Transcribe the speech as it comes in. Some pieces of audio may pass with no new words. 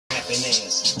rapping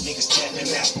ass. Niggas tapping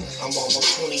out. I'm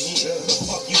almost 20 years. The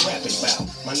fuck you rapping about?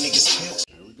 My niggas built.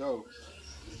 There we go.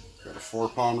 Got a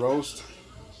 4-pound roast.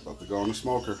 About to go in the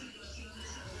smoker.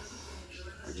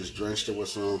 I just drenched it with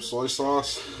some soy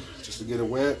sauce just to get it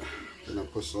wet. Then I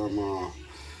put some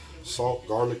salt,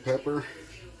 garlic, pepper.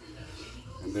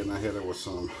 And then I hit it with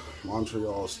some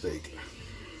Montreal steak.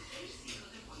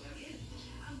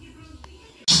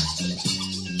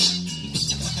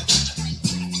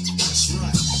 That's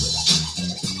right.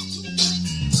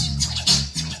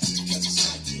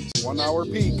 1 hour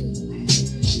peak.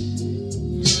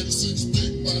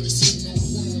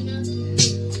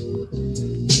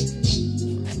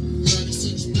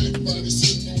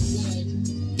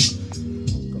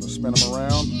 Gonna spin them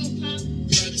around.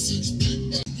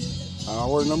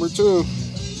 Hour number 2.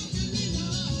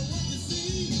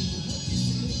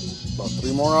 About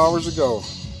 3 more hours to go.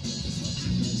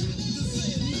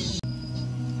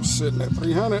 Sitting at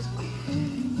 300.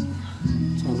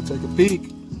 Time to take a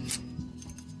peek.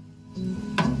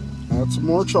 Add some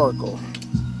more charcoal.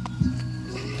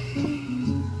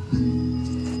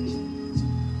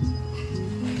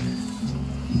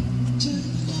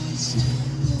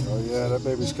 Oh yeah, that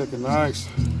baby's cooking nice.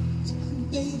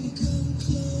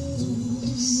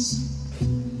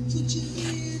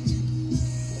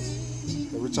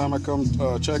 Every time I come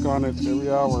check on it, every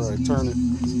hour I turn it.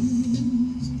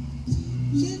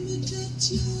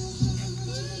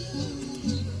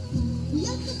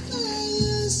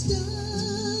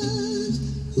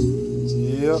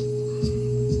 Yep.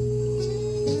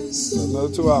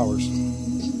 Another 2 hours.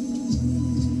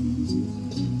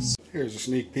 Here's a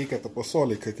sneak peek at the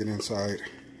pozole cooking inside.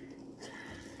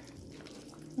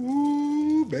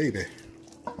 Ooh, baby.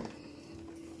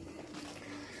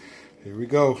 Here we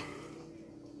go.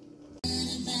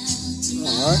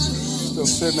 Alright, still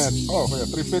sitting at, oh, we got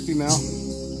 350 now.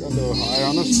 Got a little high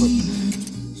on us, but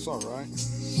it's alright.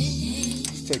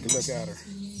 Let's take a look at her.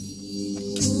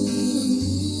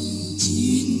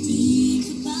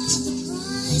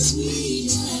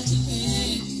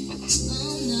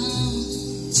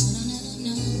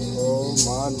 Oh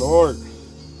my Lord.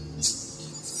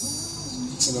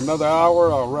 In another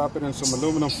hour, I'll wrap it in some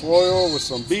aluminum foil with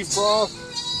some beef broth.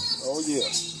 Oh yeah.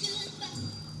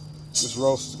 This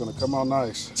roast is gonna come out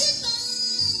nice.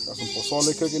 Got some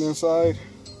pozole cooking inside.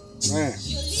 Man,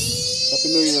 Happy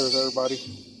New Year's, everybody.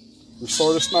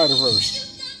 Restore the Snyderverse.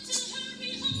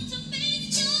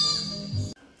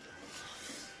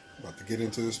 About to get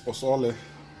into this pozole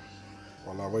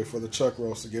while I wait for the chuck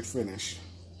roast to get finished.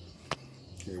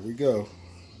 Here we go.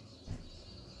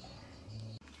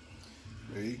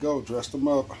 There you go, dressed them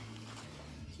up.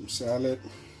 Some salad,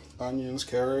 onions,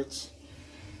 carrots,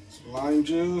 some lime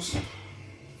juice.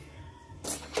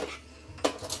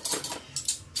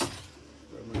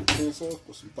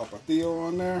 Put some tapatio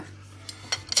on there.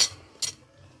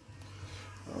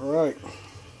 Alright.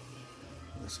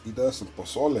 Let's eat us some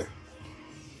pozole.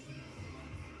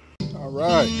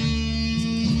 Alright.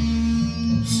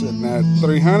 Sitting at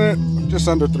 300, just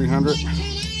under 300.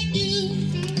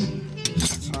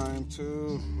 Time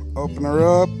to open her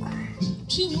up.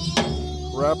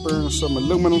 Wrap her in some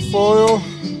aluminum foil.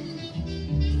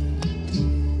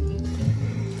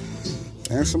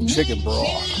 And some chicken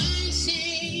broth.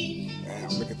 Damn,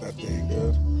 look at that thing,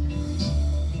 dude.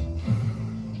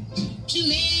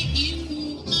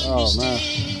 Oh man,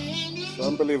 it's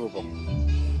unbelievable.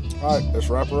 All right, let's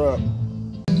wrap her up.